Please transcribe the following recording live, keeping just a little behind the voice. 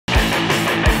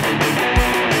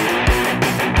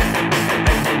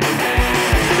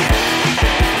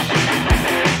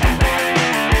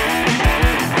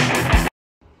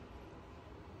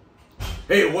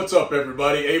Hey, what's up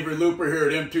everybody? Avery Looper here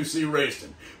at M2C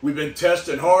Racing. We've been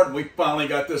testing hard and we finally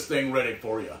got this thing ready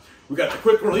for you. We got the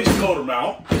quick release motor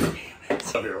mount.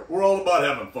 We're all about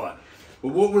having fun.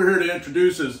 But what we're here to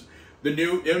introduce is the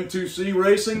new M2C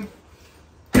Racing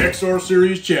XR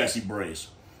Series chassis brace.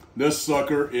 This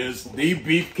sucker is the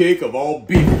beefcake of all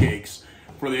beefcakes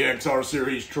for the XR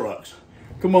Series trucks.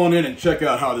 Come on in and check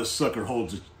out how this sucker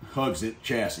hugs its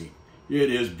chassis. It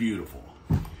is beautiful.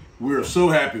 We're so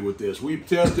happy with this. We've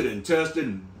tested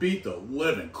and beat the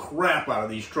living crap out of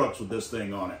these trucks with this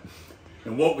thing on it.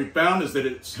 And what we found is that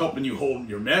it's helping you hold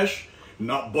your mesh and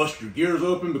not bust your gears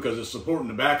open because it's supporting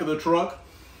the back of the truck.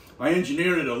 I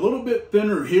engineered it a little bit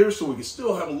thinner here so we can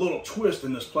still have a little twist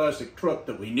in this plastic truck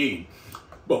that we need.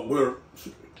 But we're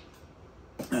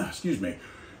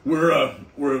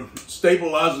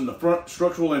stabilizing the front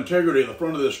structural integrity of the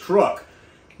front of this truck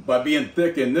by being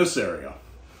thick in this area.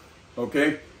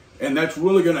 Okay? And that's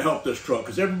really going to help this truck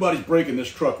because everybody's breaking this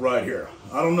truck right here.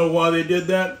 I don't know why they did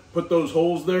that, put those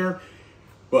holes there,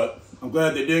 but I'm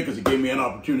glad they did because it gave me an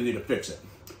opportunity to fix it.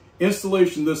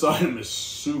 Installation of this item is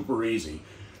super easy.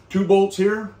 2 bolts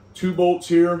here, 2 bolts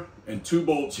here, and 2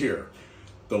 bolts here.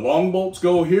 The long bolts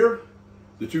go here,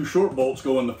 the 2 short bolts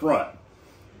go in the front.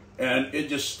 And it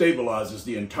just stabilizes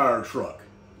the entire truck.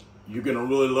 You're going to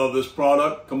really love this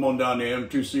product. Come on down to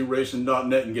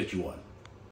m2cracing.net and get you one.